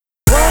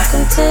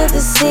to the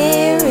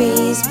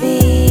Series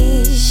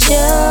B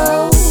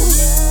Show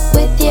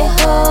with your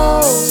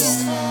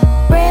host,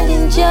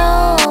 Brandon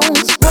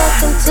Jones.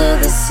 Welcome to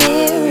the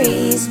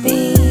Series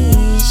B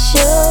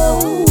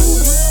Show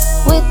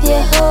with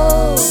your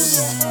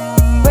host,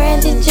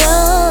 Brandon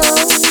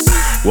Jones.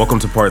 Welcome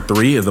to part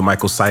 3 of the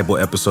Michael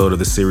Seibel episode of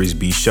the Series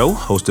B Show,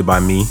 hosted by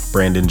me,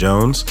 Brandon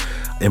Jones.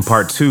 In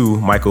part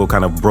 2, Michael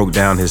kind of broke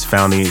down his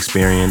founding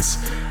experience,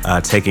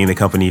 taking the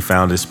company he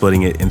founded,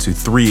 splitting it into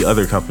 3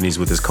 other companies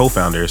with his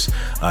co-founders,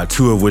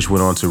 2 of which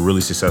went on to really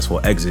successful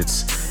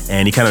exits.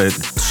 And he kind of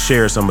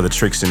shares some of the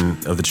tricks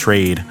of the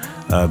trade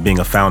being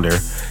a founder.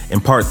 In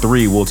part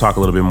 3, we'll talk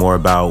a little bit more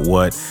about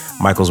what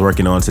Michael's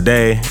working on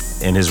today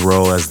and his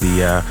role as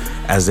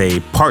a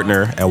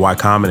partner at Y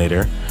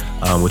Combinator,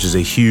 which is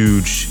a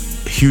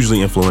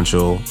hugely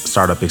influential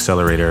startup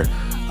accelerator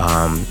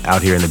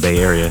out here in the Bay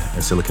Area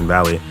in Silicon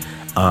Valley.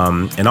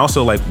 And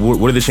also, like,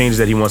 what are the changes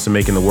that he wants to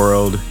make in the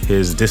world,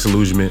 his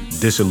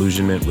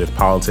disillusionment with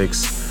politics,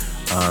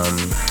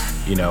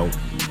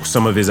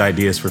 some of his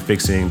ideas for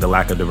fixing the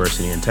lack of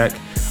diversity in tech,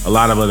 a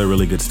lot of other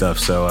really good stuff.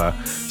 So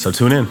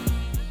tune in.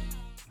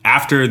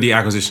 After the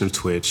acquisition of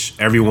Twitch,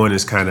 everyone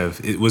is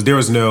there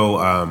was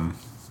no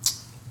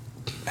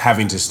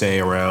having to stay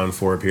around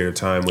for a period of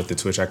time with the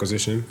Twitch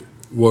acquisition.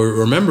 Well,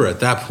 remember, at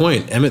that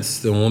point, Emmett's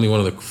the only one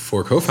of the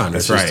 4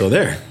 co-founders who's still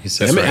there.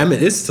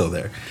 Emmett is still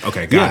there.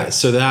 Okay, got it.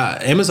 So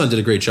that Amazon did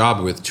a great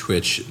job with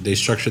Twitch. They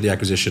structured the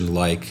acquisition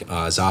like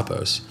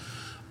Zappos.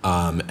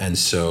 And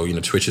so,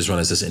 Twitch is run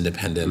as this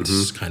independent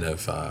kind of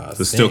so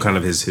it's still kind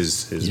of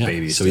his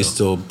baby. So he's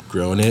still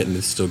growing it, and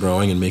it's still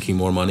growing and making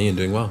more money and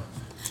doing well.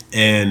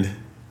 And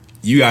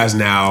you guys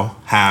now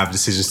have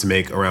decisions to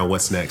make around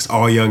what's next.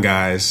 All young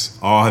guys,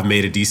 all have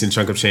made a decent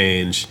chunk of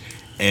change,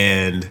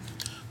 and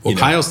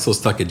Kyle's still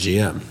stuck at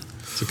GM.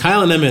 So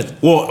Kyle and Emmett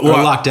are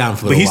locked down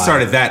for a little while. But he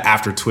started that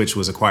after Twitch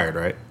was acquired,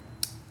 right?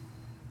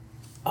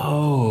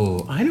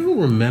 Oh, I don't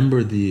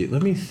remember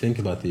let me think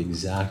about the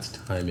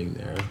exact timing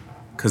there.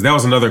 Because that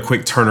was another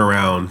quick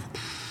turnaround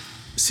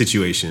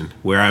situation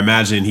where I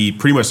imagine he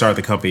pretty much started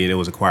the company and it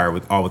was acquired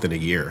within a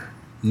year.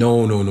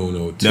 No.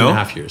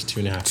 2.5 years.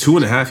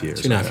 2.5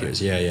 years. 2.5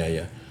 years.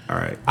 Yeah. All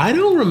right. I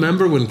don't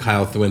remember when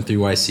Kyle went through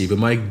YC, but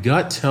my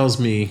gut tells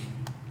me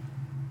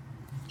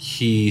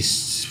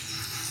it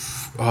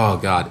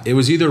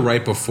was either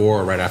right before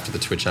or right after the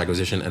Twitch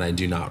acquisition, and I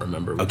do not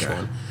remember which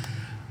one.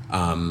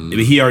 But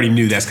he already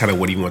knew that's kind of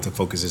what he wanted to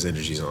focus his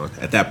energies on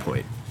at that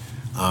point.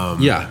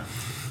 Yeah.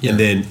 And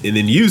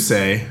then you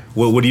say,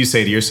 what do you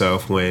say to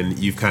yourself when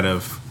you've kind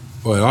of...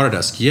 At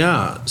Autodesk,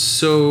 yeah.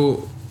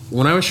 So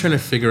when I was trying to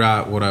figure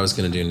out what I was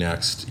going to do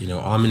next,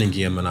 Amin and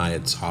Guillaume and I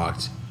had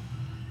talked,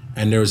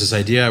 and there was this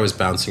idea I was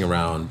bouncing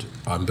around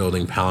on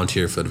building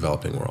Palantir for the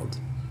developing world.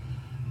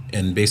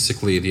 And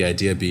basically the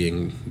idea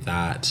being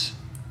that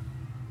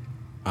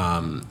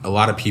a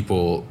lot of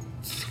people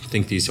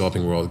think these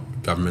developing world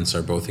governments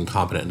are both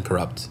incompetent and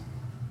corrupt.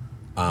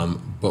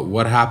 But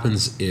what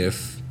happens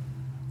if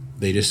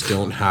they just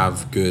don't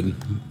have good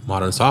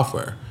modern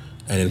software?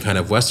 And in kind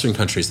of Western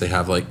countries, they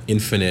have like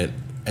infinite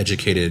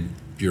educated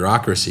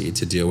bureaucracy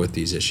to deal with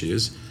these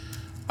issues.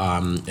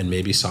 And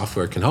maybe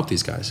software can help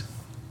these guys.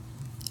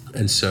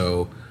 And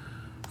so,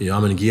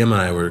 Amin and Guillaume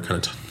and I were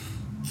kind of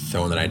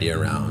throwing that idea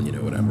around,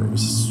 whatever. It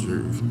was sort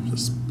of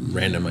just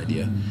random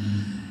idea.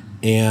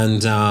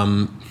 And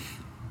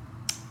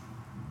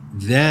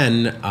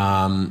then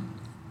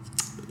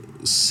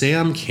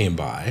Sam came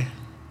by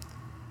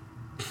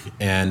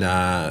and,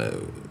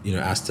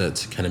 asked to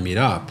kind of meet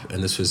up.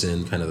 And this was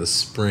in kind of the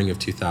spring of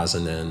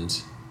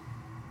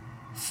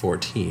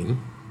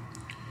 2014.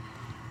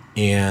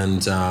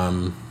 And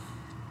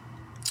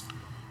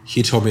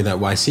he told me that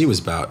YC was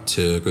about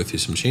to go through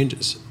some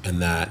changes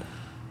and that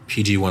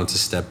PG wanted to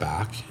step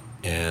back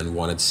and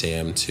wanted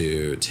Sam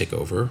to take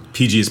over.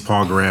 PG is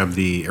Paul Graham,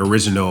 the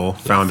original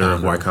founder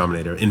of Y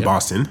Combinator in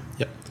Boston.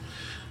 Yep.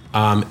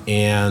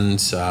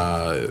 And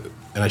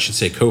I should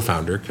say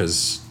co-founder,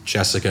 because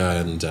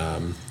Jessica and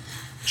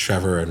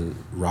Trevor and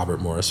Robert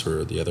Morris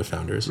were the other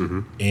founders.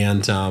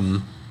 And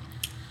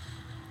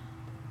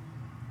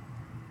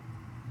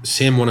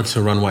Sam wanted to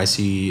run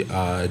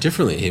YC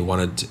differently. He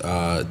wanted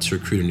to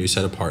recruit a new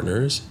set of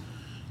partners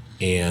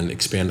and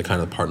expand the kind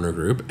of partner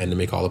group and to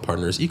make all the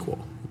partners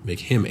equal,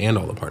 make him and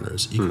all the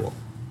partners equal.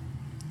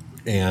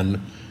 And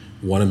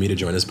wanted me to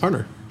join as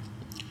partner.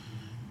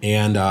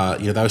 And,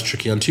 that was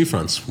tricky on 2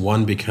 fronts.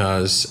 One,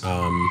 because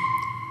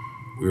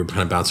we were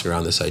kind of bouncing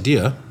around this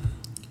idea.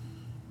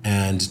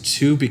 And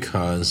 2,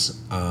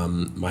 because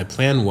my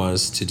plan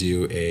was to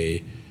do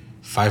a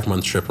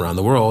 5-month trip around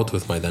the world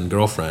with my then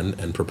girlfriend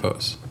and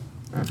propose.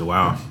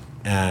 Wow.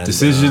 And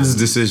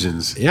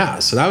decisions. Yeah,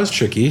 so that was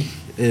tricky.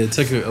 It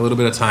took a little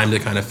bit of time to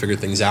kind of figure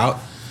things out.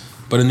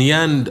 But in the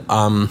end,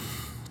 I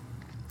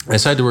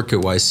decided to work at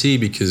YC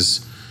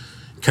because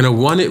kind of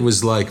one, it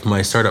was like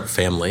my startup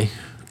family.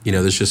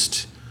 There's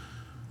just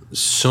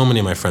so many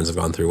of my friends have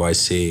gone through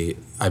YC.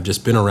 I've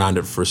just been around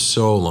it for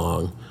so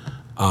long.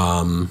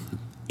 And,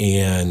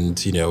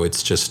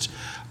 it's just,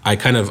 I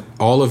kind of,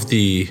 all of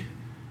the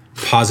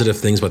positive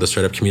things about the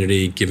startup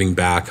community, giving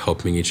back,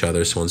 helping each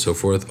other, so on and so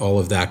forth. All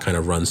of that kind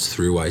of runs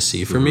through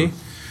YC for me.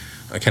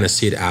 I kind of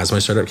see it as my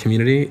startup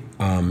community.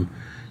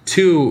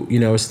 Two,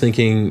 I was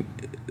thinking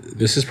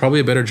this is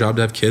probably a better job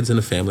to have kids and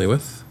a family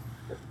with.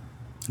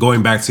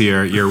 Going back to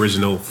your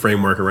original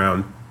framework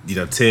around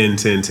 10,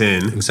 10,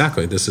 10.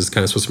 Exactly. This is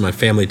kind of supposed to be my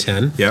family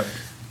 10. Yep.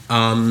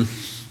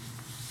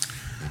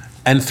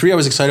 And three, I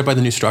was excited by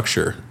the new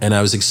structure, and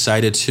I was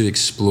excited to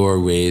explore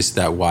ways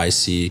that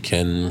YC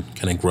can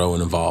kind of grow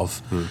and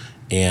evolve.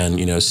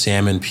 And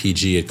Sam and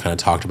PG had kind of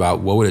talked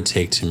about what would it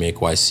take to make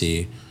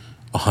YC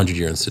a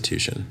 100-year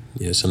institution,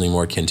 something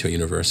more akin to a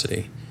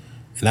university.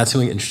 And that's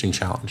an interesting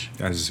challenge.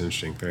 That is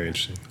interesting, very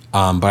interesting.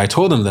 But I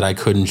told him that I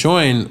couldn't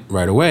join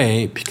right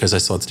away because I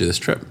still had to do this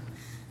trip.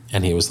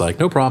 And he was like,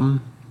 no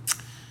problem.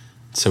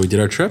 So we did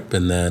our trip,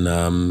 and then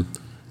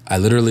I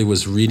literally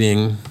was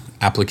reading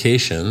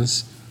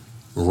applications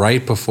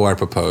right before I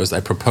proposed.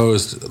 I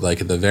proposed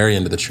like at the very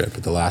end of the trip,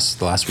 at the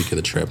last week of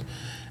the trip,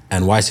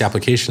 and YC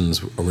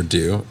applications were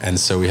due. And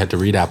so we had to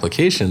read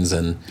applications,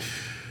 and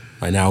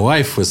my now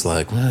wife was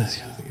like,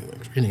 what?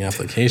 Reading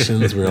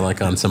applications. We were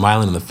like on some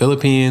island in the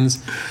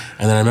Philippines.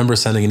 And then I remember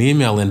sending an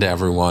email into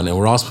everyone, and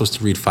we're all supposed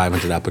to read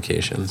 500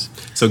 applications.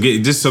 So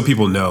just so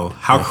people know,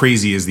 how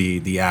crazy is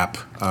the app?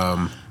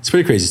 It's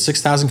pretty crazy.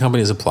 6,000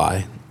 companies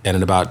apply. And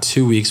in about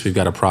 2 weeks, we've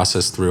got to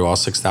process through all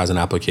 6,000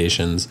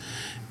 applications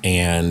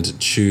and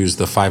choose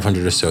the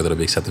 500 or so that'll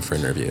be accepted for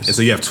interviews. And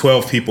so you have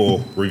 12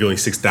 people reviewing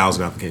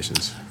 6,000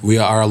 applications.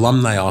 Our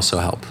alumni also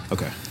help.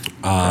 Okay.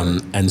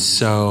 And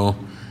so...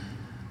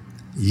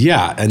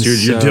 Yeah, and so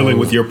you're dealing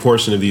with your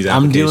portion of these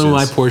applications. I'm dealing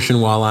with my portion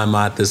while I'm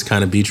at this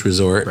kind of beach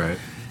resort. Right.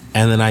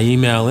 And then I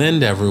email in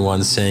to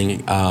everyone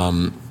saying,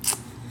 I'm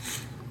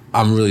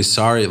really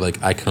sorry,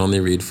 like I can only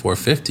read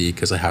 450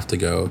 because I have to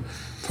go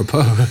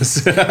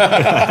propose. And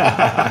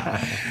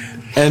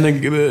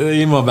the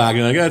email back,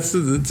 and like, it's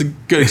a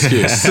good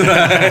excuse.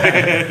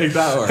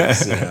 That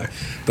works. Yeah.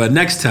 But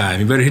next time,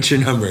 you better hit your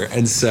number.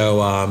 And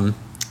so,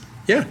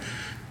 yeah.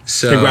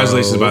 So,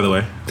 congratulations, by the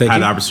way. Thank had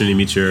you. the opportunity to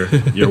meet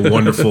your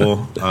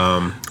wonderful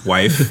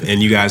wife,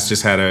 and you guys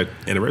just had an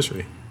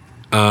anniversary.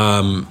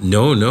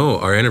 No,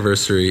 our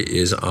anniversary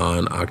is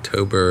on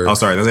October. Oh,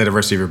 sorry, that's the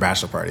anniversary of your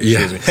bachelor party.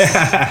 Yeah. Excuse me.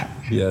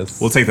 Yes.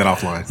 We'll take that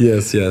offline.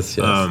 Yes.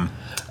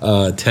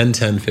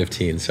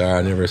 10/10/15. So our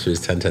anniversary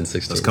is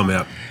 10/10/16. That's coming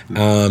up.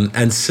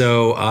 And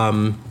so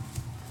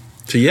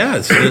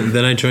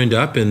then I joined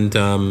up and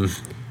kind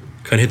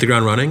of hit the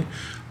ground running.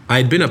 I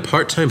had been a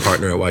part-time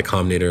partner at Y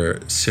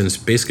Combinator since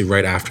basically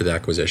right after the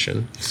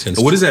acquisition.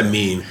 What does that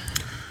mean?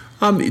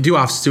 Doing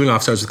office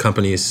hours with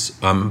companies,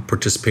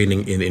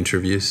 participating in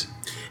interviews.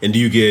 And do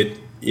you get,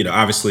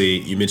 obviously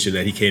you mentioned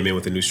that he came in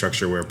with a new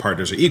structure where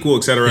partners are equal,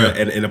 et cetera. Yeah.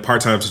 And in a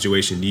part-time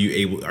situation,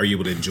 are you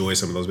able to enjoy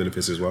some of those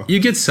benefits as well? You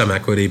get some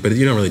equity, but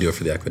you don't really do it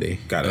for the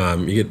equity. Got it.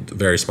 You get a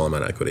very small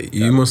amount of equity.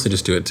 You mostly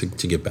just do it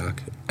to give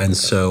back. And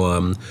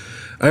so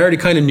I already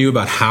kind of knew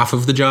about half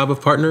of the job of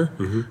partner.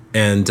 Mm-hmm.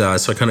 And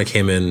so I kind of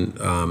came in,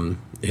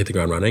 hit the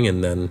ground running,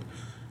 and then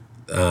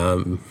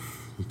been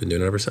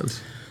doing it ever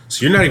since.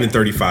 So you're not even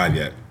 35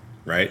 yet,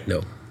 right?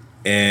 No.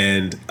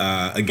 And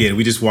again,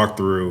 we just walked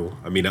through,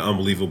 an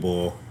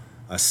unbelievable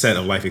set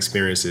of life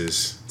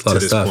experiences to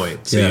this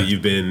point. So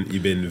you've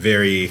been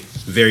very,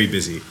 very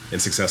busy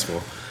and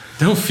successful.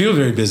 Don't feel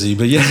very busy,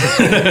 but yeah.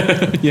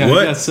 Yeah,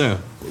 I guess so.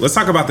 Let's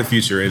talk about the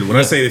future. And when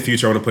I say the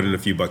future, I want to put it in a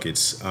few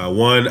buckets.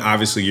 One,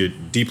 obviously, you're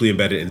deeply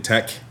embedded in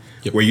tech.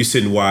 Yep. Where you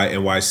sit in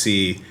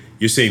YC,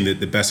 you're seeing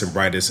the best and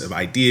brightest of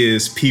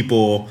ideas,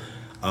 people,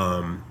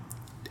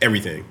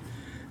 everything.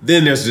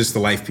 Then there's just the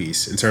life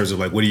piece in terms of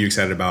like, what are you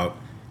excited about,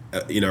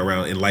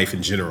 around in life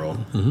in general?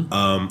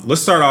 Mm-hmm.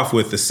 Let's start off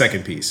with the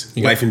second piece,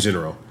 life in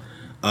general.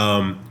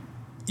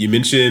 You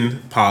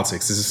mentioned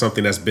politics. This is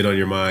something that's been on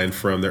your mind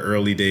from the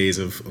early days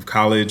of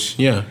college.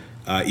 Yeah.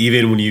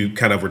 Even when you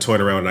kind of were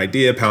toying around an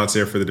idea,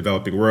 Palantir for the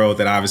developing world,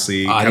 that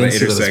obviously kind of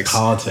intersects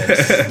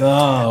politics.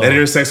 No. That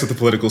intersects with the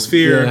political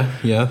sphere.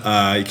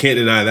 Yeah. You can't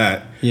deny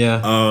that.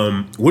 Yeah.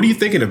 What are you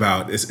thinking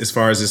about as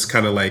far as this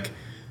kind of like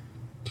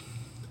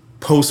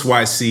post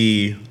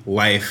YC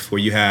life where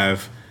you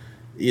have,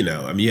 you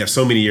have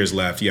so many years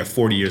left. You have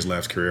 40 years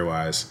left career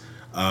wise.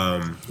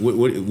 What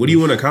do you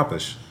want to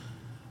accomplish?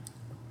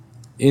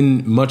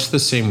 In much the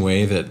same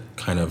way that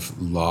kind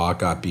of law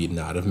got beaten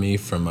out of me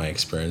from my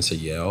experience at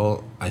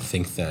Yale, I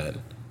think that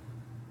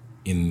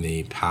in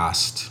the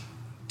past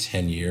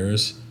 10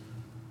 years,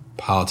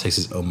 politics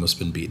has almost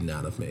been beaten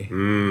out of me.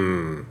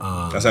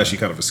 That's actually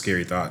kind of a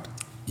scary thought.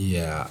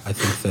 Yeah, I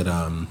think that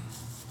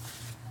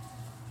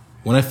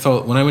when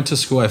I went to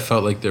school, I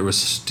felt like there was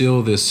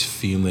still this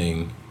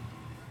feeling,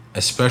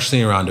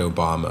 especially around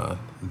Obama,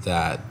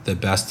 that the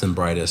best and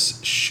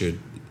brightest should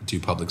do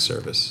public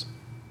service.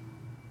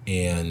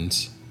 And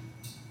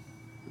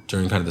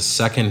during kind of the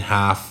second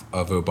half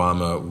of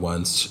Obama,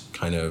 once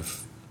kind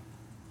of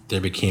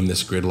there became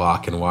this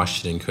gridlock and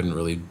Washington couldn't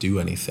really do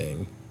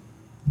anything,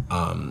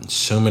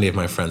 so many of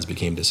my friends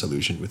became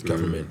disillusioned with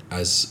government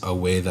as a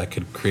way that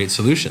could create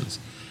solutions.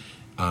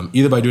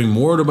 either by doing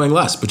more or by doing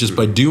less, but just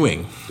by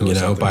doing,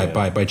 something,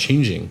 by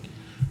changing.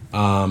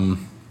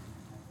 And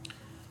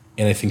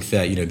I think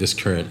that, this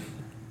current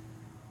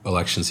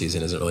election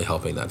season isn't really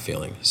helping that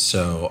feeling.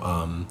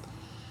 So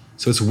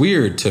it's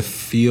weird to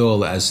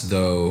feel as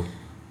though,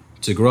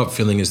 to grow up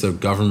feeling as though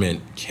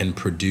government can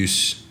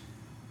produce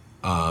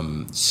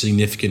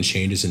significant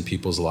changes in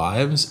people's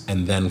lives,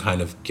 and then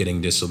kind of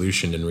getting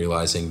disillusioned and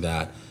realizing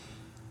that,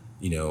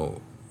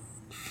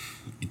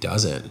 it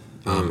doesn't,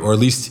 or at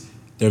least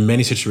there are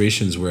many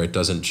situations where it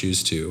doesn't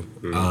choose to.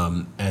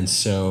 And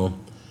so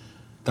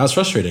that was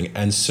frustrating.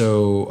 And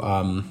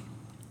so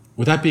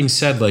with that being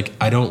said,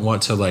 I don't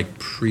want to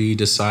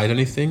pre-decide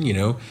anything,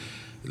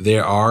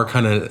 There are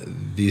kind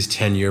of these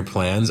 10-year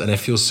plans, and I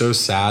feel so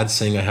sad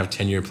saying I have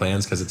 10-year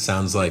plans because it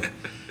sounds like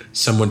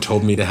someone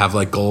told me to have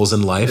goals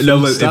in life.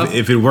 No, but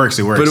if it works,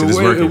 it works.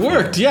 But it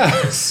worked, yeah.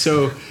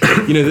 So,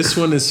 this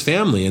one is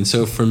family. And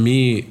so for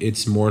me,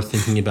 it's more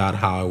thinking about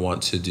how I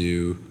want to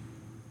do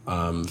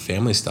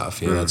family stuff.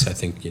 That's, I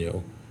think,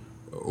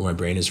 where my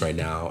brain is right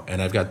now.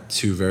 And I've got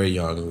two very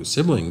young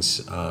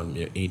siblings,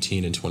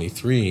 18 and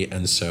 23.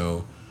 And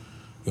so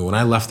when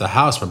I left the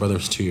house, my brother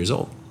was 2 years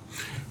old.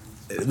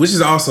 Which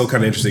is also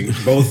kind of interesting.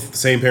 Both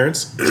same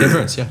parents? Same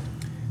parents, yeah.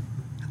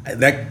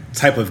 That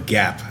type of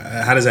gap,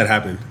 how does that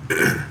happen?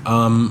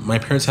 My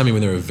parents had me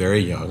when they were very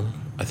young.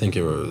 I think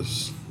it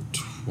was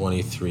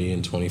 23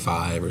 and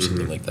 25 or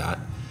something like that.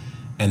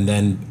 And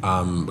then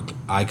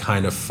I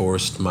kind of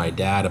forced my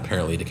dad,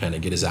 apparently, to kind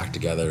of get his act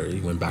together. He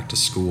went back to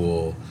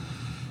school,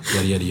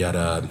 yada, yada,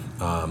 yada.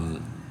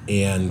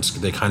 And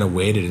they kind of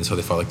waited until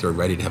they felt like they were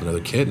ready to have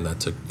another kid, and that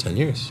took 10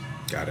 years.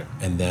 Got it.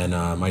 And then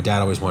my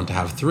dad always wanted to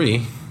have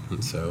 3,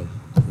 and so...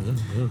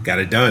 Got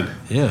it done.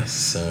 Yeah,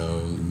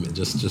 so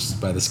just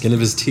by the skin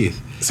of his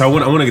teeth. So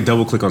I want to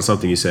double click on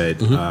something you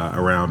said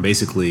around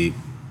basically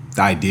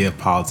the idea of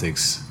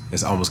politics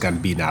has almost gotten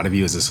beaten out of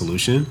you as a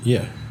solution.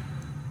 Yeah.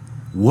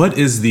 What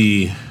is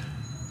the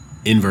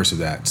inverse of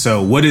that?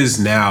 So what is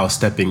now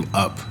stepping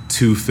up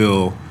to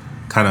fill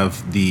kind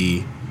of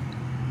the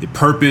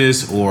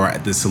purpose or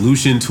the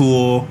solution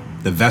tool,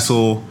 the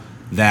vessel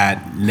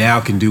that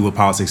now can do what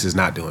politics is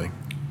not doing?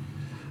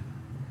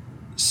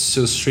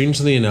 So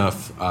strangely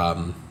enough,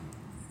 I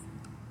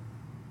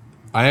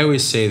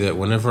always say that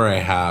whenever I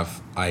have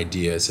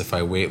ideas, if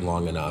I wait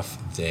long enough,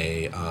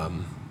 they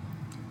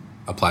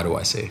apply to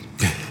YC.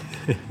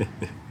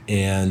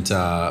 And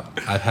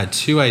I've had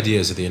 2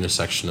 ideas at the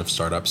intersection of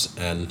startups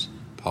and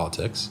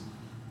politics.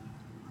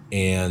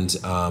 And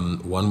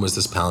one was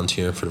this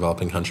Palantir for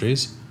developing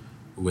countries,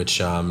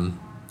 which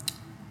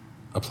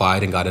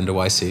applied and got into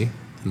YC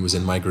and was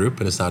in my group,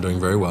 and it's now doing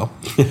very well.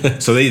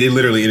 So they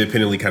literally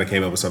independently kind of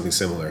came up with something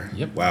similar.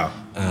 Yep. Wow.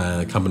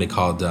 A company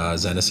called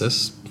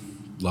Zenesis.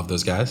 Love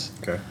those guys.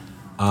 Okay.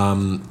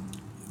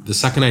 The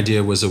second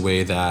idea was a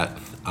way that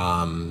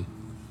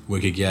we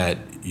could get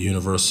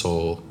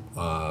universal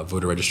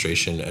voter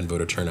registration and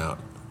voter turnout,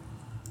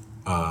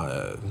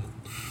 or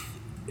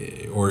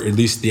at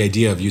least the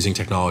idea of using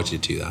technology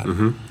to do that.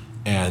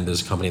 And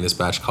there's a company in this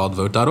batch called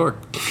Vote.org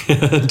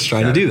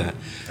trying to do that.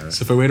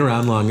 So if I wait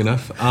around long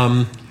enough.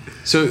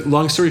 So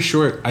long story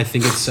short, I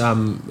think it's,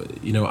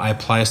 I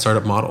apply a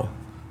startup model.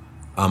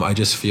 I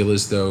just feel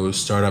as though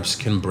startups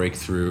can break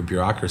through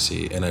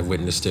bureaucracy, and I've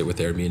witnessed it with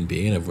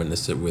Airbnb, and I've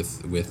witnessed it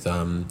with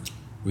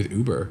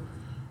Uber,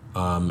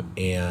 I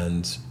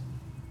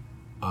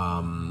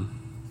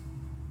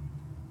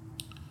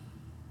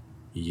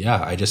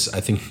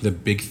think the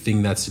big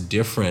thing that's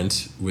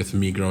different with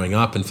me growing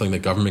up and feeling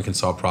that government can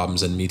solve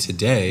problems and me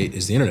today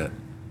is the internet,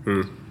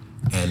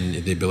 and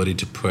the ability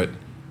to put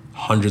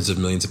hundreds of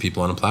millions of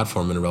people on a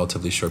platform in a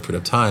relatively short period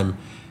of time.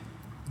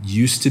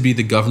 Used to be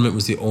the government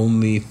was the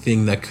only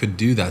thing that could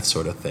do that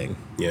sort of thing.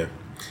 Yeah.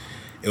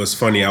 It was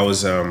funny. I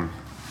was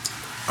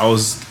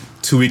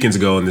 2 weekends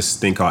ago in this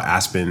thing called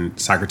Aspen,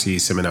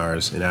 Socrates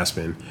seminars in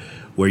Aspen,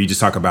 where you just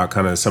talk about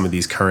kind of some of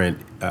these current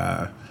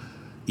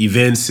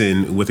events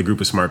and with a group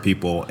of smart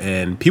people.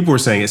 And people were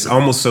saying it's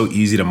almost so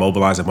easy to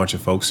mobilize a bunch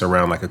of folks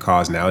around like a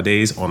cause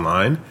nowadays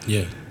online.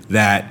 Yeah.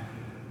 That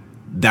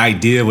the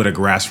idea of what a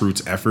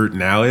grassroots effort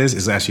now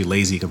is actually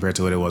lazy compared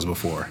to what it was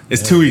before.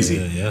 It's too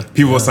easy.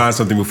 People will sign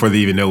something before they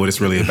even know what it's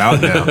really about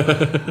now.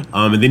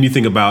 And then you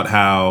think about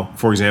how,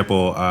 for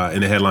example, in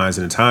the headlines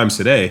in the Times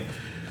today,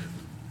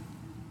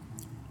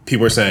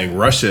 people are saying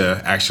Russia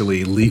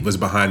actually was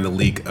behind the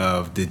leak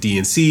of the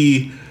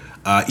DNC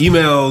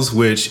emails,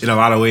 which in a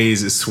lot of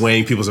ways is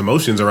swaying people's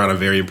emotions around a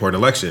very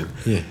important election.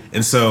 Yeah.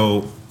 And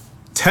so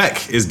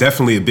tech is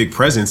definitely a big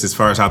presence as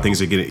far as how things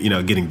are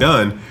getting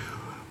done.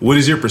 What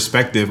is your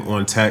perspective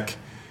on tech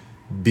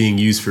being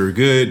used for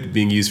good,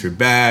 being used for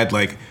bad?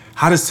 Like,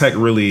 how does tech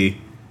really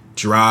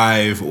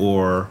drive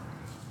or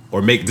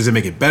does it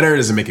make it better?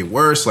 Does it make it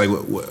worse? Like,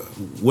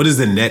 what is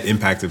the net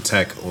impact of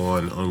tech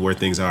on where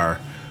things are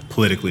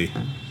politically?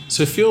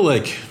 So I feel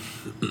like,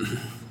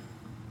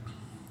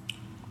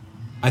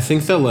 I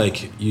think that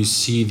like you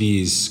see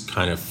these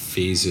kind of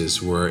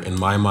phases where in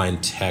my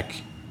mind tech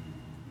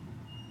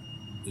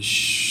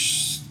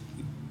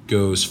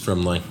goes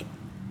from like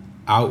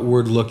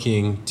outward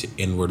looking to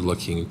inward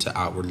looking to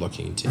outward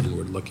looking to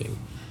inward looking.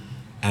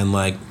 And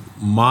like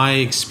my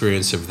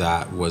experience of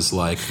that was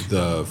like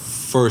the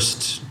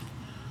first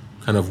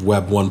kind of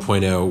Web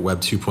 1.0, Web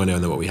 2.0,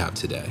 and then what we have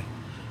today.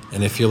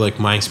 And I feel like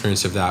my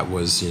experience of that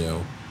was,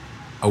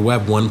 a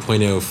Web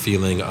 1.0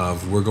 feeling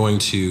of we're going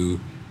to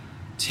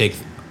take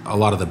a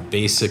lot of the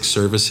basic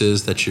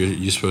services that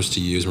you're supposed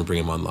to use and we're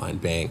bringing them online,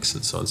 banks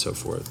and so on and so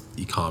forth,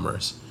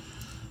 e-commerce.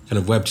 Kind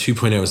of Web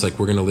 2.0 is like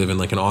we're going to live in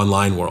like an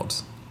online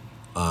world,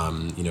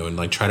 and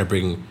like try to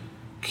bring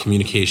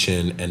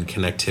communication and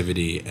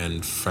connectivity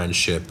and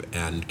friendship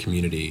and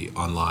community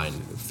online,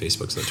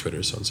 Facebooks and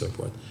Twitter, so on and so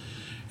forth.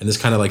 And this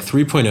kind of like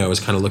 3.0 is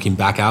kind of looking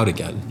back out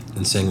again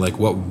and saying like,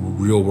 what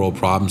real world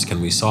problems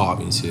can we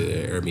solve? You see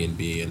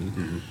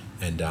Airbnb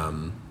and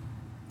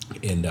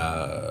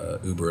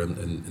Uber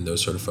and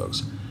those sort of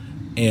folks.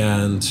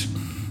 And,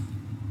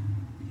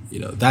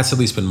 that's at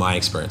least been my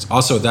experience.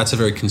 Also, that's a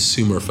very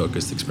consumer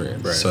focused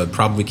experience. Right. So I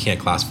probably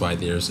can't classify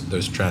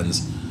those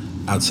trends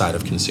outside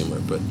of consumer.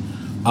 But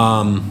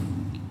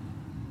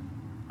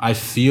I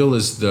feel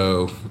as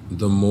though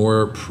the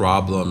more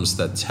problems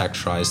that tech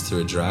tries to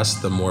address,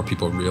 the more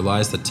people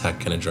realize that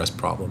tech can address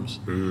problems.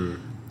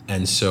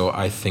 And so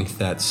I think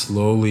that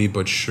slowly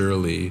but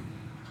surely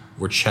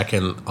we're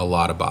checking a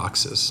lot of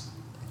boxes.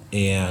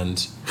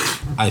 And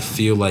I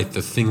feel like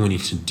the thing we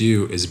need to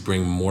do is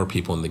bring more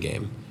people in the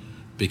game,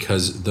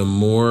 because the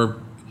more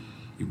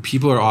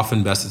people are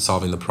often best at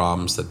solving the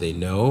problems that they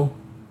know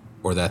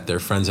or that their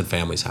friends and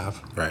families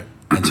have. Right.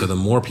 And so the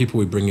more people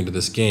we bring into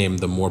this game,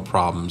 the more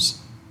problems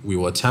we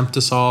will attempt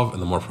to solve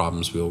and the more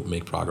problems we'll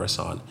make progress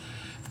on.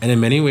 And in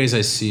many ways,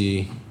 I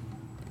see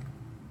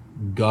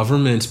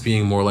government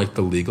being more like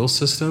the legal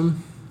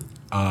system.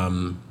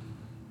 The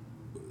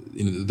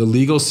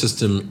legal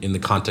system in the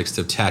context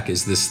of tech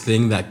is this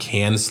thing that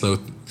can slow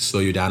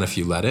you down if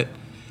you let it.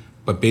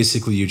 But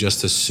basically, you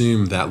just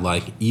assume that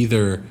like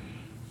either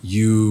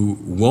you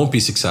won't be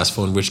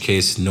successful, in which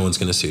case no one's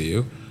going to sue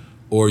you,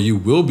 or you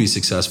will be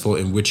successful,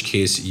 in which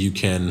case you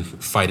can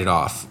fight it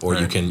off, or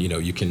right. you can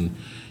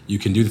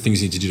do the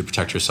things you need to do to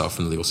protect yourself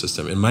from the legal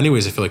system. In many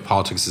ways, I feel like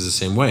politics is the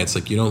same way. It's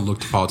like you don't look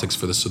to politics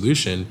for the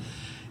solution.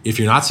 If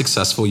you're not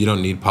successful, you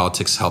don't need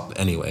politics help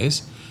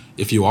anyways.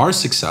 If you are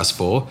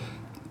successful,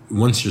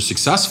 once you're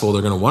successful,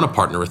 they're going to want to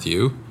partner with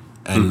you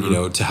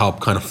and, to help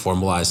kind of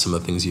formalize some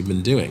of the things you've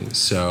been doing.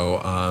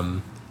 So,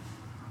 and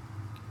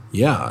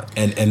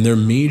there are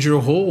major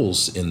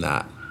holes in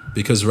that,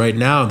 because right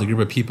now the group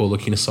of people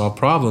looking to solve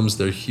problems,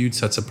 there are huge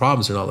sets of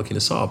problems they're not looking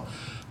to solve.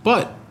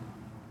 But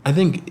I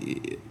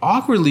think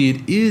awkwardly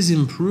it is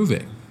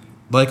improving.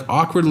 Like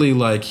awkwardly,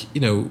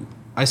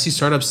 I see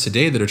startups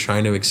today that are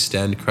trying to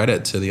extend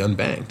credit to the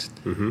unbanked.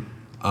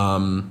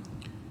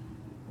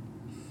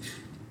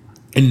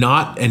 And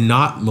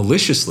not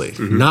maliciously,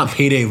 not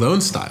payday loan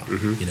style,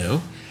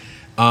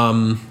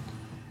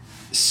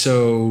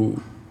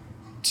 So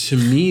to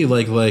me,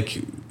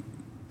 like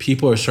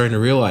people are starting to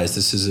realize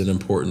this is an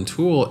important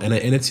tool, and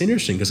it's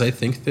interesting because I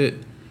think that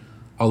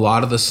a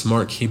lot of the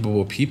smart,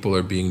 capable people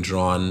are being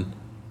drawn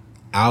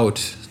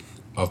out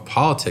of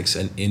politics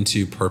and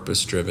into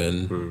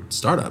purpose-driven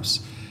startups,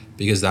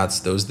 because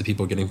those are the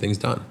people getting things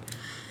done.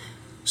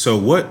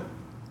 So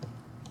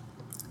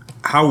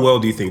how well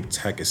do you think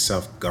tech is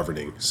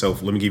self-governing? So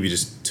let me give you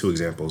just two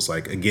examples.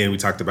 Like, again, we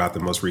talked about the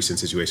most recent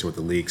situation with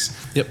the leaks.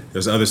 Yep.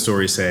 There's other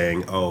stories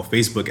saying,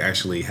 Facebook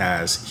actually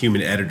has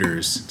human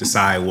editors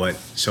decide what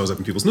shows up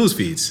in people's news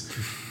feeds.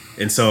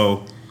 And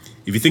so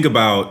if you think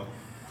about,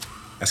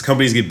 as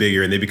companies get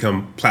bigger and they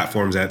become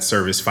platforms that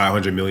service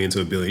 500 million to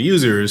 1 billion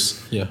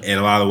users, and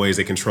a lot of the ways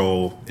they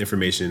control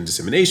information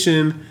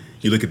dissemination,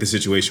 you look at the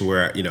situation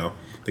where,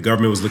 the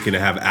government was looking to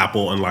have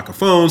Apple unlock a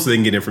phone so they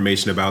can get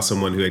information about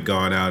someone who had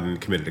gone out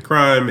and committed a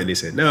crime, and they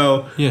said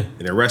no. Yeah.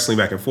 And they're wrestling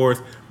back and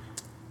forth.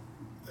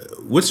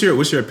 What's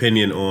your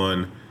opinion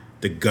on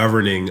the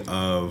governing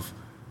of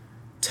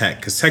tech?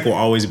 Because tech will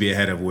always be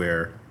ahead of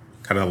where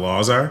kind of the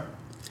laws are.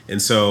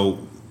 And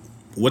so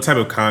what type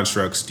of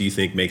constructs do you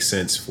think make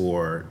sense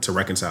to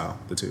reconcile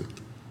the two?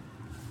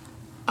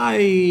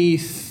 I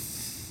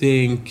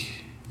think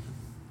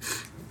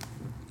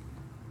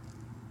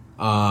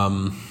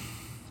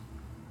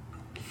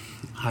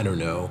I don't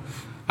know.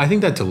 I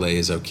think that delay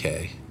is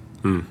okay.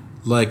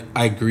 Like,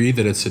 I agree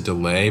that it's a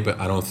delay, but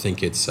I don't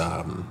think it's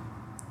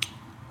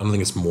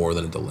more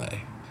than a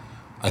delay.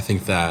 I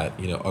think that,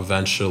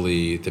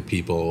 eventually the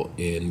people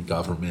in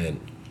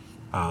government,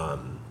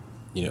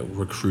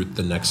 recruit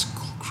the next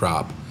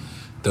crop.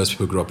 Those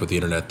people grew up with the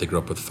internet, they grew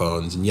up with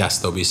phones, and yes,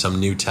 there'll be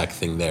some new tech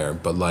thing there,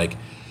 but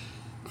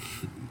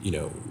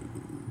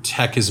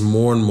tech is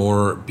more and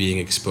more being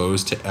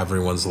exposed to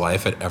everyone's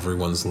life at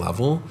everyone's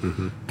level.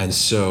 And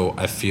so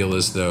I feel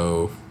as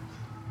though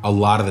a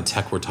lot of the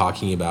tech we're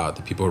talking about,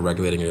 the people who are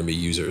regulating are going to be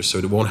users. So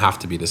it won't have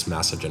to be this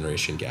massive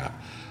generation gap.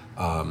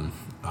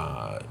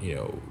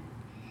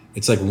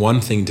 It's like one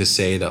thing to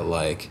say that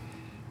like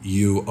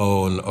you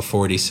own a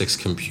 46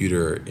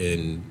 computer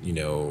in,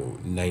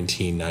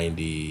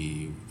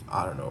 1990,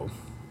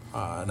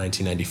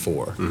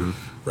 1994,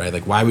 right?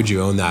 Like, why would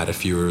you own that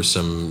if you were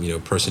some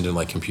person who didn't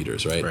like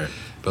computers, right?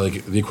 But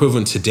like the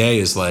equivalent today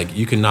is like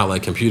you can not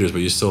like computers, but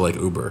you still like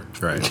Uber,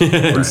 right?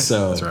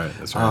 So that's right.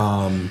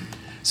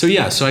 So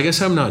yeah, so I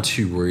guess I'm not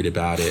too worried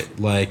about it.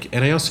 Like,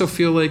 and I also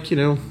feel like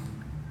the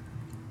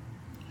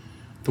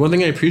one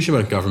thing I appreciate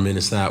about government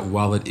is that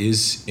while it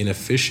is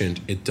inefficient,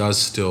 it does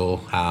still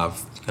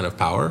have kind of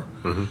power,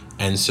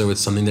 and so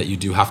it's something that you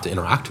do have to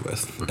interact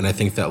with. And I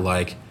think that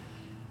like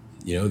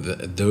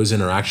those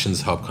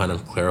interactions help kind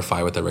of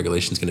clarify what that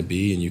regulation is going to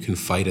be, and you can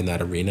fight in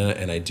that arena.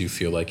 And I do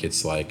feel like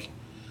it's like,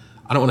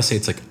 I don't want to say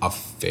it's like a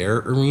fair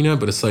arena,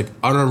 but it's like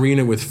an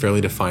arena with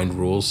fairly defined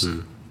rules.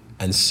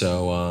 And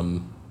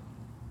so,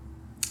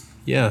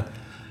 yeah,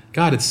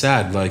 God, it's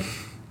sad. Like,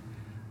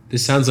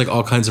 this sounds like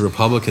all kinds of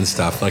Republican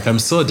stuff. Like, I'm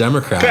still a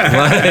Democrat.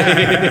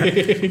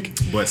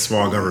 like, But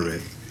small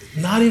government.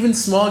 Not even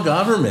small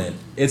government.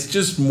 It's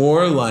just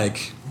more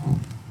like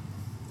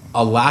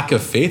a lack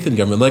of faith in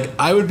government. Like,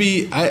 I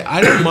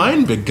don't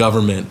mind big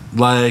government.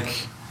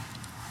 Like,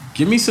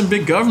 give me some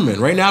big government.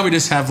 Right now, we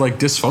just have like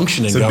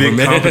dysfunction in government.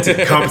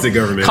 Big competent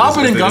government.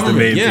 Competent government,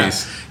 the main yeah.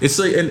 piece. It's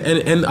like,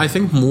 and I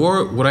think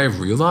more what I've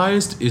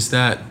realized is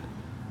that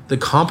the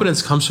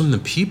competence comes from the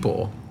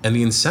people and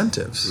the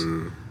incentives.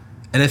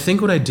 And I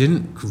think what I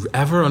didn't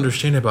ever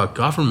understand about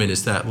government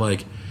is that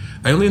like,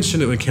 I only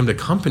understood it when it came to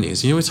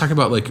companies. We talk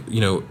about like,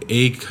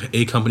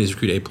 A companies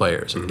recruit A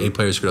players and A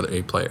players recruit other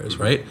A players,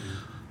 right?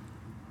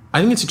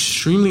 I think it's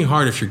extremely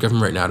hard if you're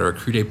government right now to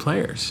recruit A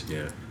players.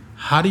 Yeah.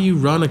 How do you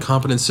run a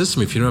competent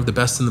system if you don't have the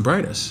best and the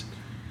brightest?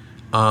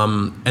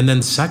 And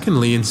then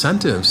secondly,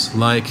 incentives.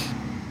 Like,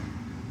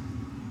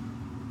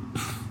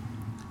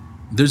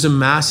 there's a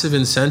massive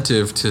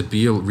incentive to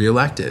be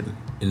reelected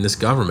in this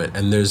government.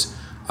 And there's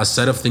a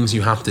set of things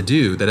you have to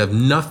do that have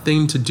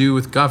nothing to do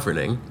with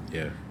governing,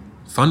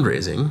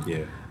 fundraising,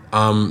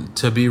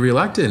 to be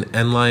reelected.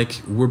 And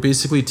like, we're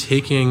basically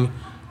taking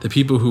the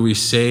people who we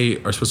say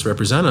are supposed to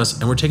represent us,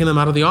 and we're taking them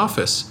out of the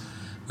office.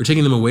 We're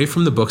taking them away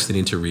from the books they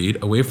need to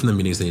read, away from the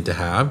meetings they need to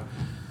have,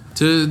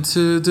 to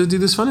do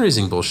this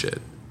fundraising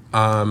bullshit.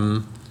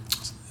 So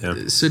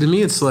to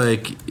me, it's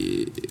like,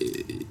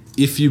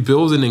 if you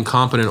build an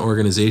incompetent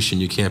organization,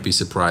 you can't be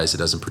surprised it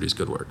doesn't produce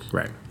good work.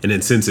 Right. And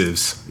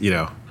incentives,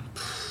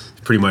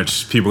 pretty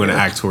much people are going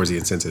to act towards the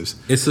incentives.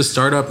 It's the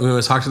startup. When I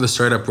talk to the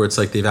startup where it's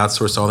like they've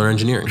outsourced all their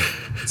engineering.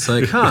 It's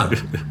like,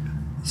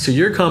 so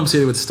you're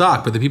compensated with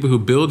stock, but the people who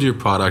build your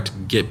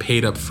product get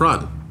paid up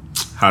front.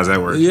 How does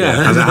that work?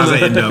 Yeah. How's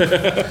that end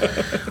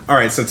up? All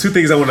right, so two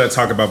things I want to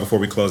talk about before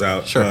we close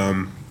out.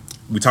 Sure.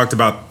 We talked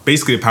about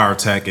basically the power of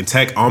tech, and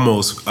tech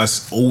almost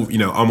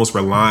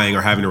relying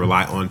or having to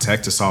rely on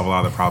tech to solve a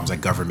lot of the problems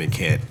that government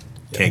can't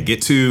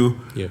get to.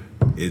 Yeah.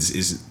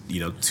 Is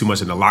too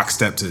much in the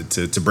lockstep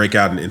to break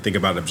out and think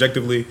about it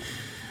objectively.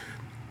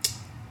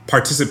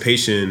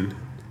 Participation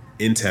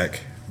in tech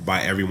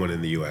by everyone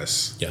in the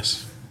U.S.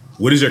 Yes.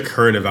 What is your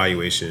current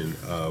evaluation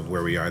of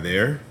where we are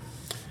there?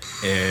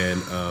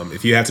 And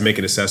if you had to make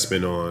an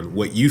assessment on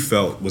what you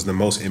felt was the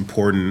most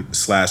important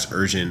 /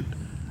 urgent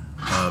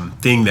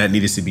thing that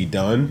needed to be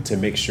done to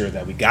make sure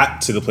that we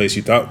got to the place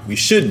you thought we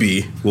should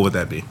be, what would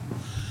that be?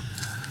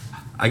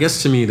 I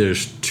guess to me,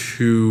 there's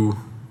two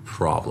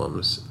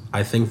problems.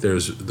 I think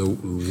there's the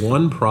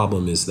one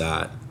problem is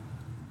that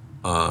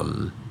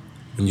when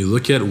you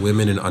look at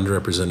women and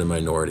underrepresented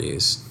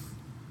minorities,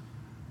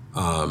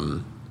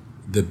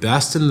 the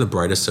best and the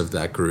brightest of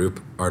that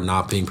group are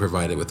not being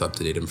provided with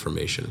up-to-date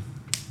information.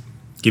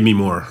 Give me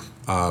more.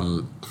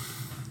 When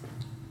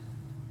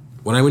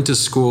I went to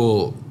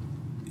school,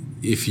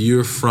 if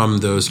you're from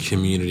those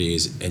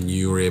communities and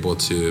you were able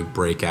to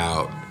break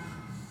out,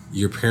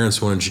 your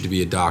parents wanted you to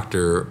be a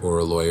doctor or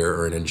a lawyer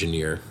or an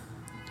engineer.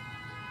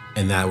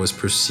 And that was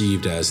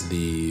perceived as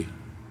the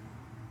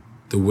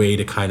way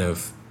to kind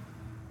of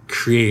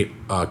create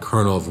a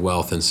kernel of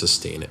wealth and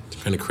sustain it, to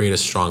kind of create a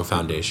strong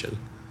foundation.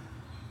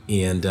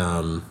 And,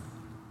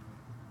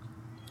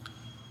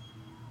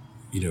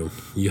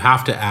 you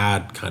have to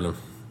add kind of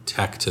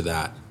tech to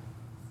that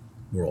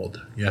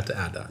world. You have to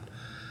add that.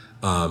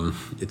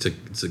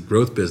 It's a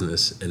growth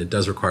business, and it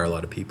does require a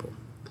lot of people.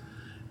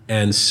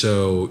 And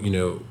so,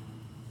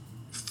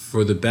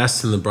 for the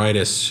best and the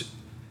brightest,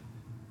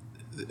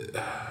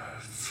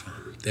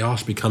 they all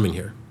should be coming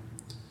here.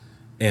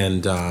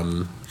 And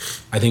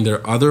I think there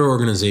are other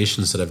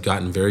organizations that have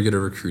gotten very good at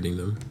recruiting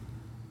them.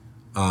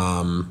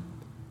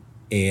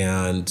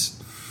 And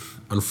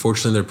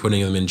unfortunately, they're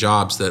putting them in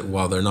jobs that,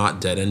 while they're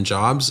not dead-end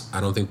jobs, I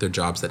don't think they're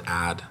jobs that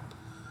add.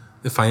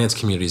 The finance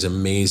community is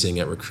amazing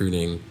at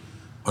recruiting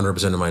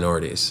underrepresented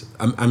minorities.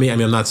 I mean,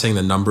 I'm not saying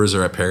the numbers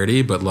are at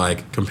parity, but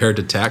like compared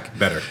to tech,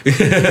 better.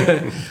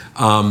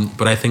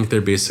 But I think they're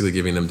basically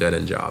giving them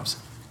dead-end jobs.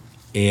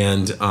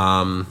 And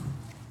so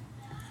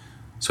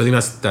I think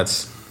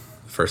that's the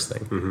first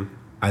thing. Mm-hmm.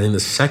 I think the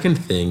second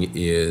thing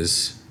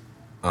is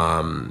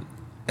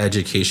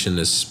education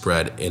is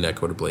spread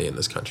inequitably in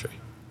this country.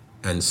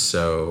 And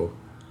so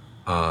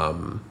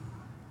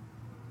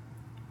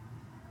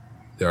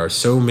there are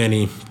so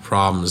many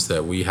problems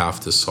that we have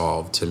to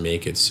solve to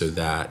make it so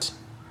that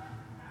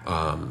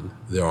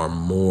there are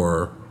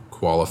more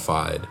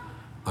qualified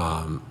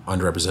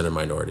underrepresented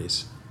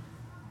minorities.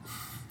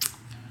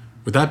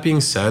 With that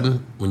being said,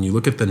 when you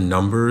look at the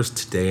numbers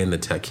today in the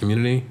tech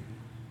community,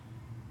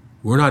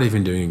 we're not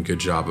even doing a good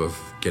job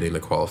of getting the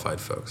qualified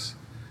folks.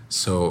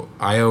 So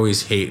I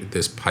always hate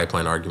this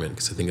pipeline argument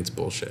because I think it's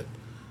bullshit.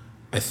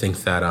 I think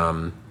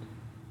that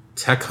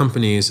tech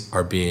companies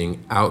are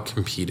being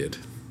outcompeted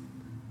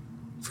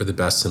for the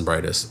best and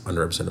brightest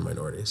underrepresented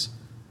minorities.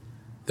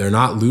 They're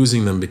not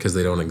losing them because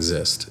they don't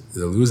exist.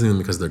 They're losing them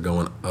because they're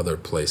going other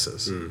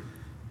places.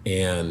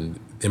 And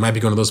they might be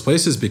going to those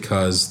places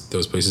because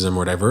those places are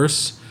more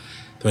diverse.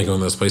 They might go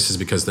to those places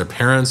because their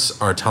parents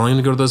are telling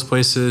them to go to those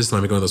places. They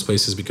might be going to those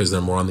places because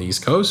they're more on the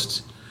East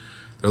Coast.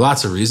 There are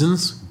lots of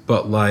reasons,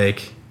 but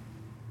like,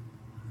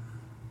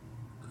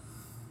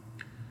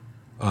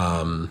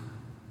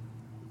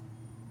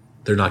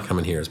 they're not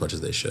coming here as much as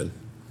they should.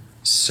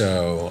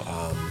 So,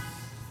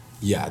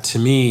 yeah, to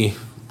me,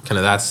 kind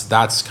of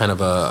that's kind of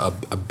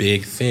a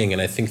big thing.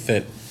 And I think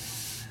that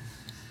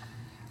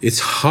it's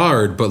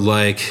hard, but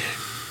like,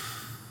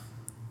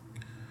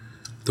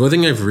 the one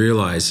thing I've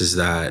realized is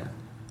that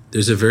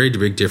there's a very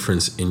big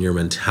difference in your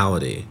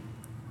mentality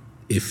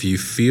if you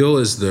feel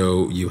as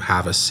though you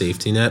have a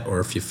safety net or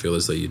if you feel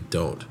as though you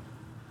don't.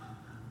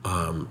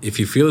 If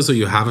you feel as though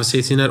you have a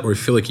safety net or you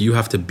feel like you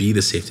have to be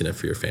the safety net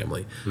for your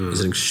family,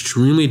 there's an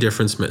extremely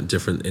difference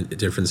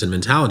in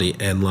mentality.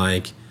 And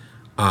like,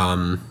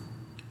 the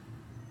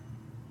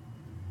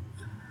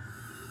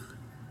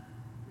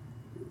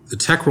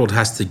tech world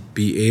has to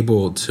be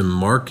able to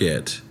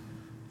market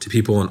to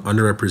people in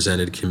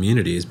underrepresented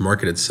communities,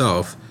 market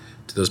itself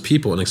to those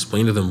people and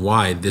explain to them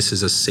why this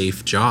is a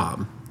safe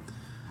job,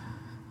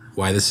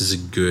 why this is a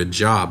good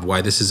job,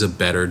 why this is a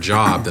better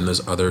job than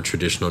those other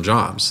traditional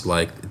jobs.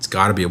 Like, it's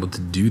got to be able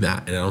to do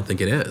that, and I don't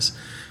think it is.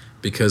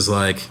 Because,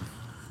 like,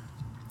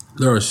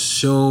 there are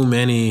so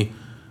many...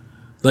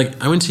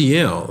 Like, I went to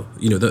Yale.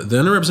 You know, the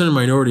underrepresented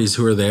minorities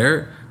who are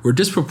there were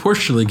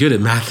disproportionately good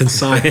at math and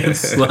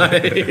science.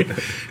 Like,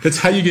 that's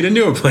how you get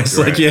into a place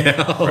like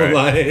Yale.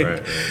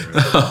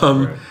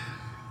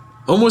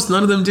 Almost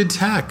none of them did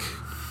tech.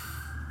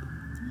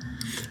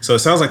 So it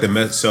sounds like and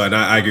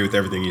I agree with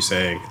everything you're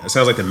saying. It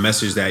sounds like the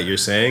message that you're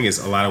saying is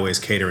a lot of ways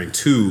catering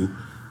to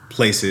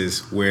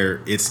places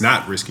where it's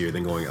not riskier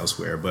than going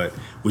elsewhere. But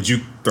would you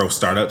throw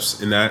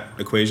startups in that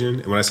equation?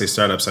 And when I say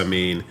startups, I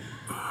mean,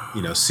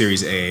 you know,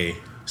 Series A,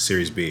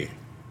 Series B.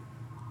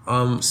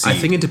 I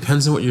think it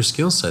depends on what your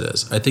skill set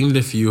is. I think that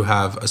if you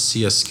have a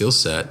CS skill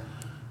set,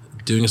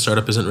 doing a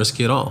startup isn't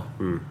risky at all.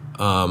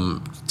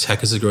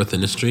 Tech is a growth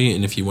industry,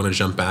 and if you want to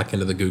jump back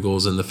into the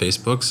Googles and the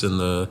Facebooks and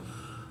the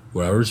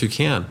wherever you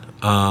can,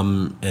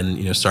 and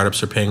you know,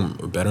 startups are paying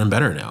better and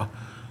better now,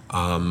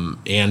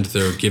 and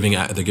they're giving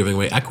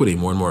away equity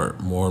more and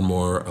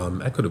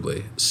more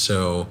equitably.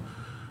 So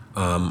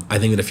I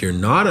think that if you're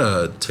not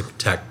a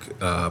tech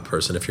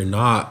person, if you're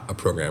not a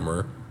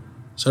programmer,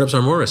 startups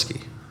are more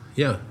risky.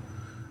 Yeah.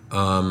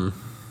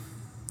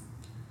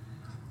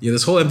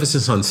 This whole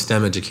emphasis on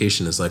STEM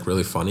education is like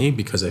really funny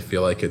because I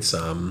feel like it's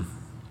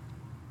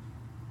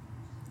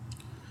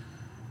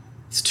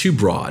too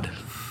broad.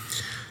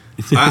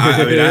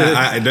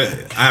 I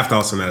have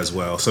thoughts on that as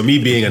well. So me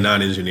being a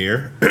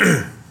non-engineer,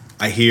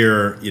 I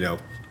hear, you know,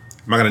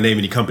 I'm not going to name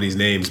any companies'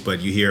 names,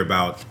 but you hear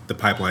about the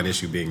pipeline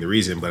issue being the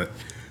reason. But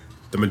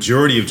the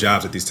majority of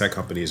jobs at these tech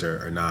companies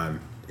are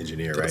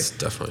non-engineer, right? That's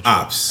definitely true.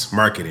 Ops,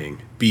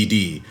 marketing,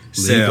 BD,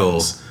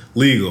 sales,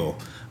 legal.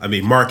 I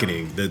mean,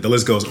 marketing. The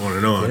list goes on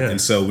and on. Yeah. And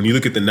so when you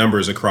look at the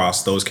numbers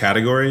across those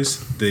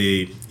categories,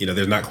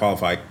 there's not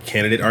qualified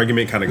candidate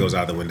argument kind of goes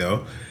out the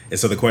window. And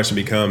so the question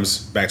becomes,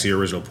 back to your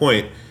original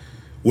point,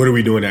 what are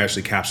we doing to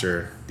actually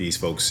capture these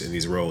folks in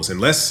these roles?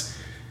 And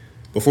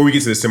before we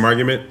get to the STEM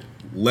argument,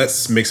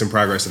 let's make some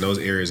progress in those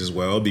areas as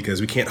well, because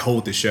we can't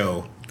hold the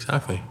show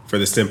exactly for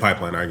the STEM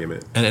pipeline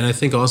argument. And I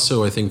think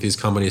these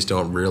companies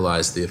don't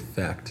realize the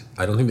effect.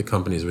 I don't think the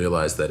companies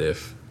realize that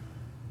if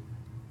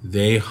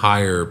they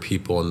hire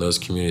people in those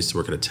communities to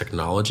work at a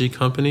technology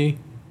company,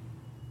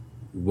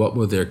 what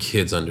will their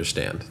kids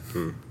understand?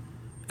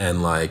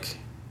 And like,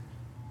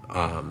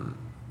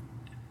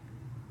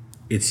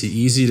 it's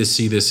easy to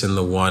see this in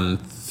the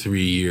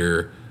 1-3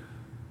 year,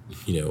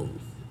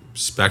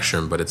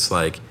 spectrum, but it's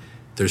like,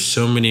 there's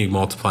so many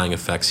multiplying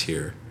effects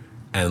here.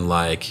 And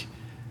like,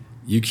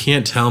 you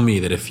can't tell me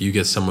that if you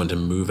get someone to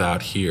move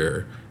out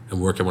here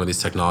and work at one of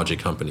these technology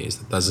companies,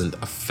 that doesn't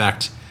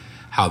affect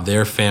how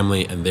their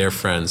family and their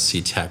friends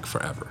see tech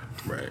forever.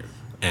 Right.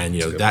 And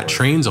that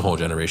trains a whole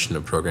generation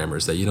of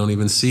programmers that you don't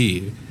even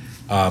see.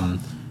 And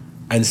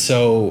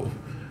so,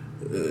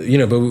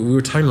 but we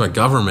were talking about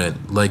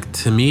government. Like,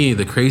 to me,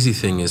 the crazy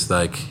thing is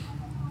like,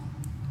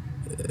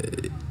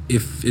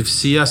 if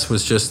CS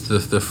was just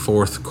the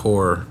fourth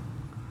core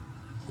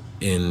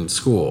in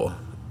school,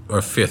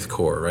 or fifth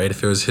core, right?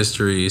 If it was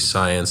history,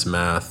 science,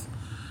 math,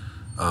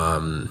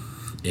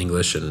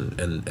 English,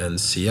 and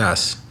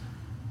CS,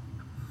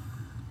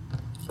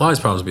 lot of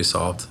these problems will be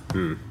solved.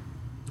 A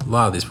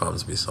lot of these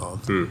problems will be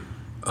solved.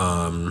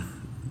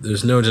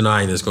 There's no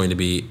denying there's going to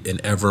be an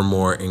ever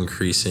more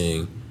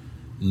increasing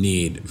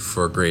need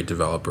for great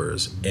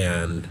developers,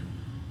 and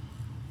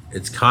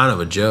it's kind of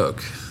a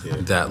joke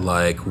that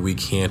like we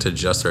can't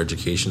adjust our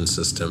education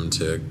system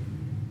to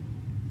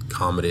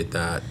accommodate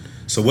that.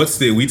 So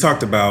we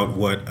talked about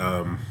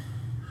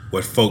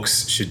what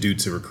folks should do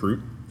to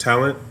recruit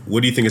talent.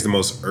 What do you think is the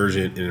most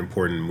urgent and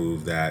important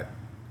move that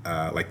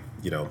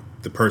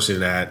the person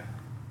that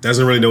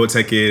doesn't really know what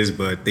tech is,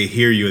 but they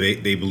hear you,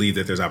 they believe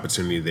that there's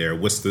opportunity there?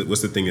 What's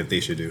the thing that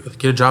they should do?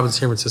 Get a job in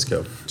San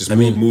Francisco. Just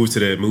move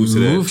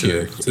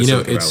here.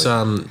 It's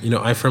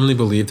I firmly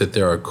believe that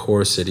there are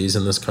core cities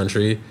in this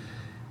country.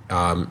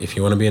 If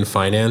you want to be in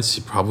finance,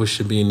 you probably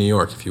should be in New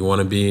York. If you want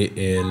to be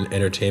in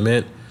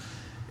entertainment,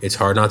 it's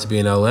hard not to be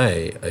in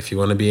LA. If you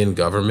want to be in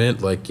government,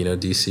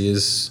 DC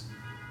is,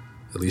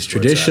 at least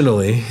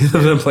traditionally,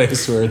 the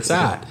place where it's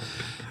at.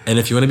 And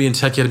if you want to be in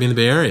tech, you got to be in the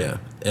Bay Area.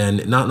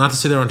 And not to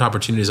say there aren't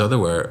opportunities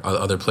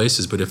other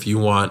places, but if you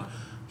want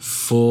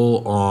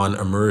full-on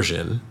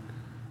immersion,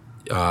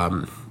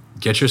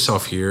 get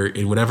yourself here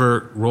in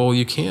whatever role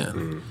you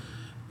can.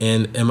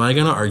 And am I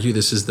going to argue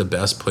this is the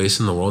best place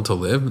in the world to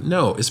live?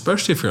 No,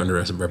 especially if you're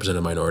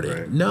underrepresented minority.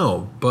 Right.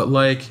 No, but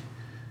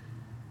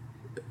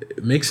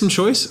make some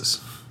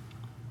choices.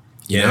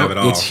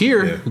 It's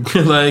here.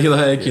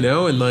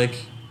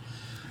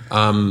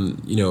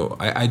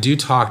 I do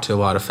talk to a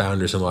lot of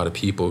founders and a lot of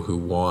people who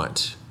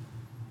want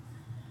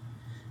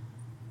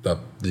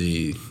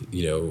the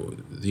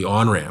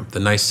on-ramp, the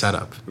nice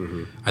setup.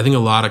 I think a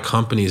lot of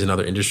companies in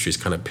other industries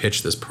kind of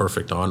pitch this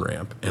perfect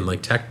on-ramp,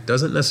 and tech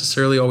doesn't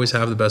necessarily always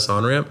have the best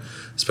on-ramp,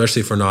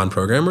 especially for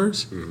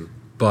non-programmers.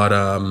 But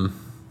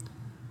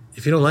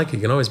if you don't like it,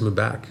 you can always move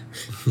back.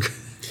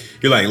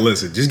 You're like,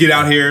 listen, just get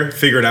out here,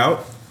 figure it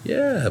out.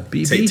 Yeah,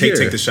 be here.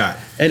 Take the shot.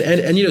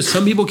 And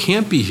some people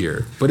can't be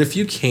here, but if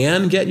you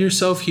can get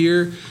yourself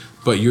here,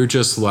 but you're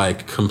just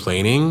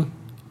complaining,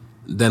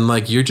 then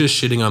you're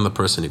just shitting on the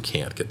person who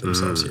can't get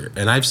themselves here.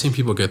 And I've seen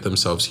people get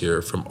themselves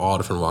here from all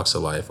different walks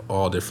of life,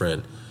 all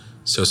different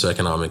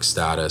socioeconomic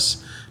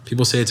status.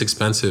 People say it's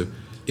expensive.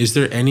 Is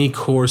there any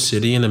core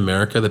city in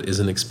America that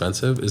isn't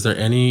expensive? Is there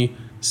any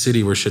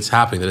city where shit's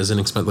happening that isn't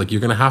expensive?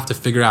 You're going to have to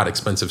figure out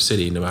expensive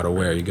city no matter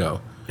where you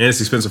go. And it's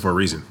expensive for a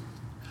reason.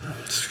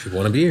 People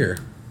want to be here.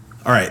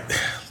 All right.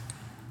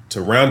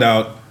 To round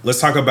out,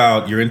 let's talk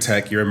about you're in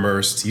tech, you're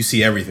immersed, you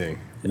see everything.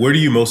 What are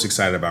you most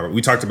excited about?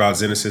 We talked about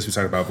Genesis, we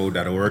talked about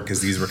Vote.org, because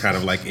these were kind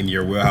of in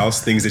your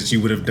wheelhouse, things that you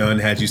would have done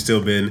had you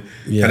still been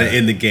kind of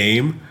in the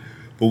game.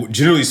 But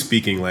generally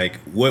speaking,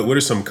 what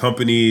are some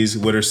companies,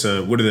 what are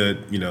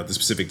the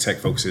specific tech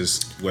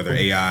focuses, whether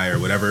AI or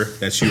whatever,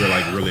 that you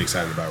are really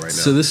excited about right now?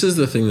 So this is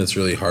the thing that's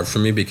really hard for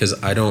me, because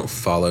I don't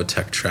follow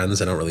tech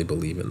trends. I don't really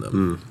believe in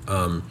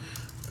them.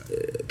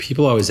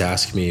 People always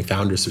ask me,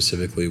 founders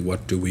specifically,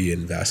 what do we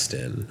invest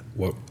in?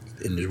 What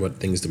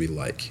things do we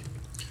like?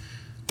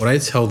 What I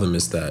tell them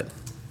is that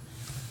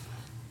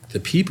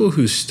the people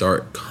who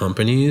start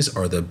companies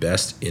are the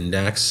best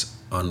index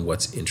on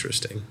what's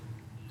interesting.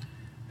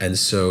 And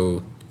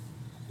so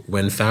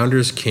when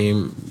founders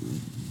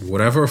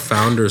whatever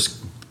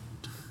founders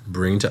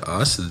bring to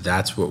us,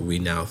 that's what we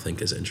now think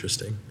is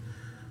interesting.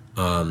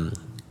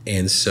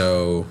 And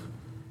so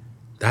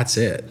that's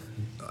it.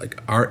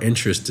 Our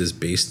interest is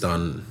based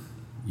on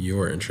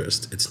your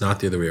interest. It's not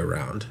the other way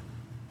around.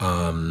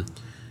 And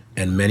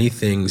many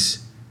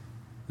things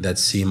that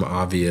seem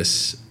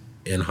obvious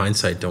in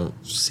hindsight don't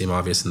seem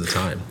obvious in the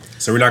time.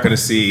 So we're not going to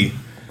see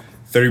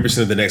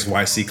 30% of the next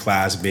YC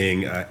class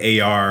being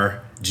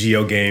AR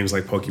geo games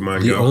like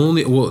Pokemon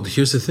Go.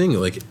 Here's the thing: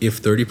 if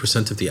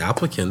 30% of the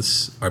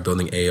applicants are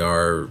building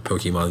AR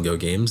Pokemon Go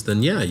games,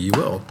 then yeah, you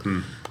will.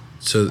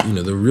 So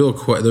the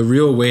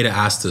real way to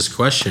ask this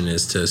question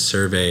is to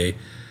survey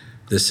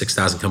the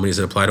 6,000 companies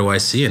that apply to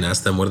YC and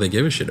ask them what do they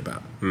give a shit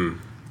about,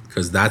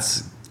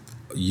 because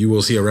you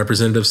will see a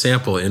representative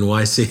sample in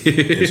YC.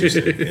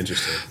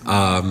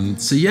 Interesting.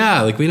 So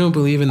yeah, we don't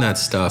believe in that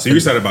stuff. So you're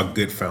excited about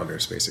good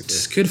founders, basically.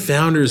 Just good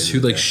founders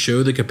who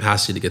show the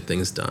capacity to get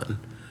things done.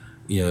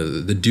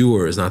 The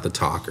doers, not the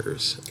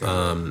talkers.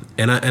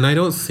 And I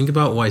don't think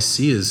about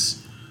YC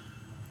as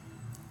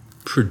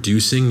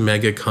producing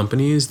mega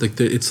companies.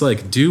 It's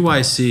do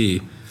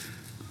YC,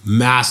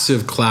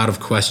 massive cloud of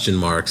question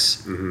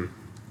marks.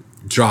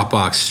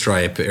 Dropbox,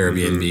 Stripe,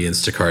 Airbnb,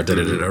 Instacart,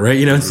 right?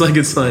 It's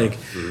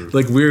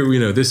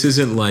we're this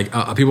isn't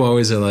people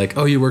always are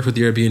oh, you worked with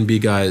the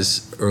Airbnb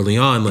guys early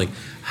on.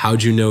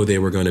 How'd you know they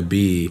were going to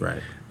be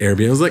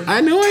Airbnb? I was I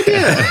had no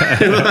idea.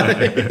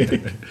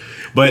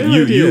 But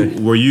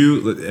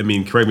I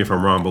mean, correct me if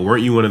I'm wrong, but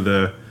weren't you one of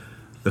the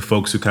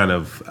folks who kind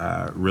of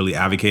really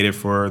advocated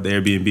for the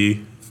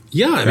Airbnb?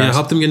 Yeah, I mean, I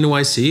helped them get into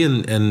YC,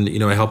 and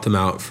I helped them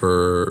out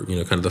for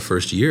kind of the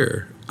first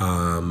year.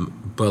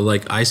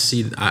 But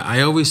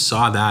I always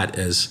saw that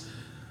as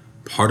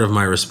part of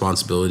my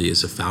responsibility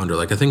as a founder.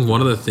 I think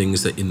one of the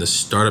things that in the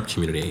startup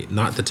community,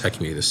 not the tech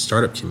community, the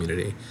startup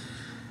community,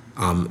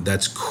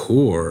 that's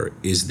core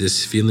is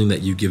this feeling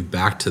that you give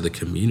back to the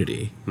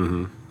community.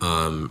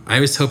 I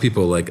always tell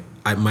people, like,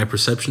 my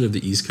perception of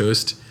the East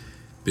Coast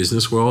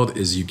business world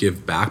is you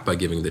give back by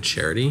giving to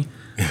charity.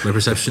 My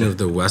perception of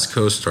the West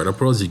Coast startup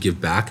world is you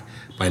give back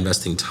by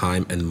investing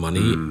time and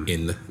money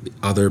in the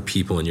other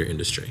people in your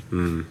industry.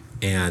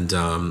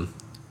 And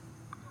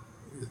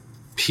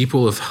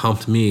people have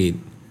helped me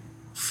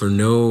for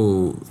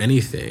no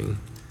anything.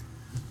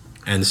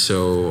 And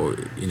so,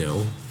 you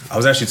know. I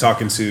was actually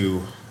talking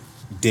to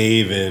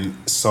Dave and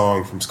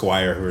Song from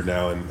Squire, who are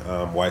now in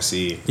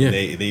YC. Yeah.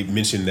 They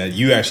mentioned that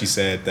you actually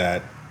said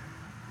that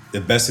the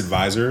best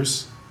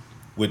advisors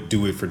would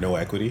do it for no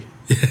equity.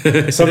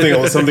 something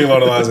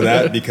along the lines of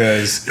that,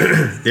 because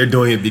they're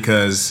doing it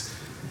because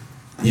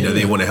you know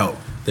they want to help.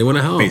 They want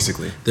to help.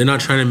 Basically. They're not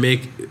trying to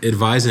make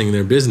advising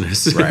their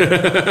business.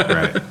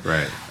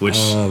 Right. Which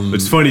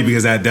it's funny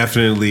because that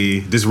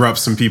definitely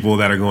disrupts some people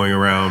that are going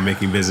around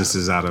making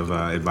businesses out of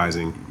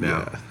advising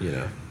now. Yeah, you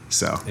know.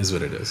 So is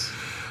what it is.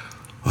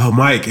 Well,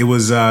 Mike, it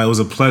was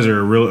a pleasure,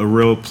 a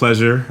real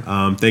pleasure.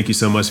 Thank you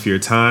so much for your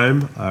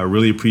time. I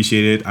really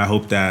appreciate it. I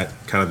hope that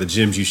kind of the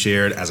gems you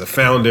shared as a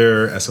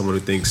founder, as someone who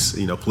thinks,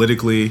 you know,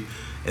 politically,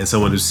 and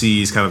someone who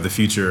sees kind of the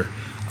future.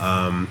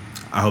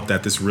 I hope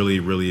that this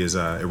really is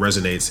it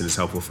resonates and is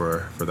helpful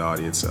for the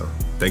audience. So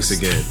thanks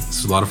again.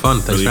 This was a lot of fun.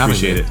 Thanks really for having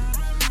appreciate me.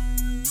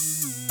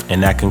 it.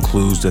 And that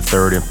concludes the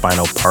third and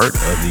final part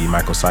of the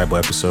Michael Seibel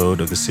episode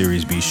of the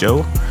Series B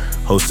show,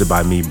 hosted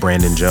by me,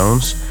 Brandon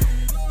Jones.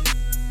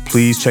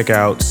 Please check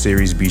out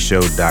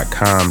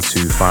seriesbshow.com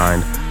to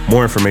find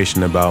more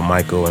information about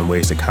Michael and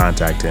ways to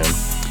contact him,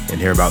 and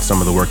hear about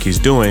some of the work he's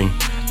doing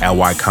at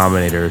Y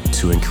Combinator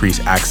to increase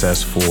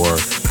access for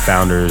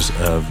founders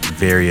of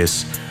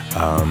various,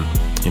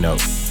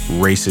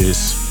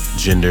 races,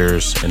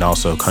 genders, and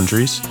also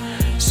countries.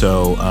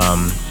 So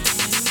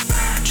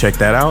check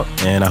that out,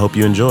 and I hope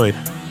you enjoyed.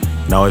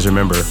 And always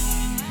remember,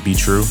 be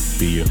true,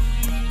 be you.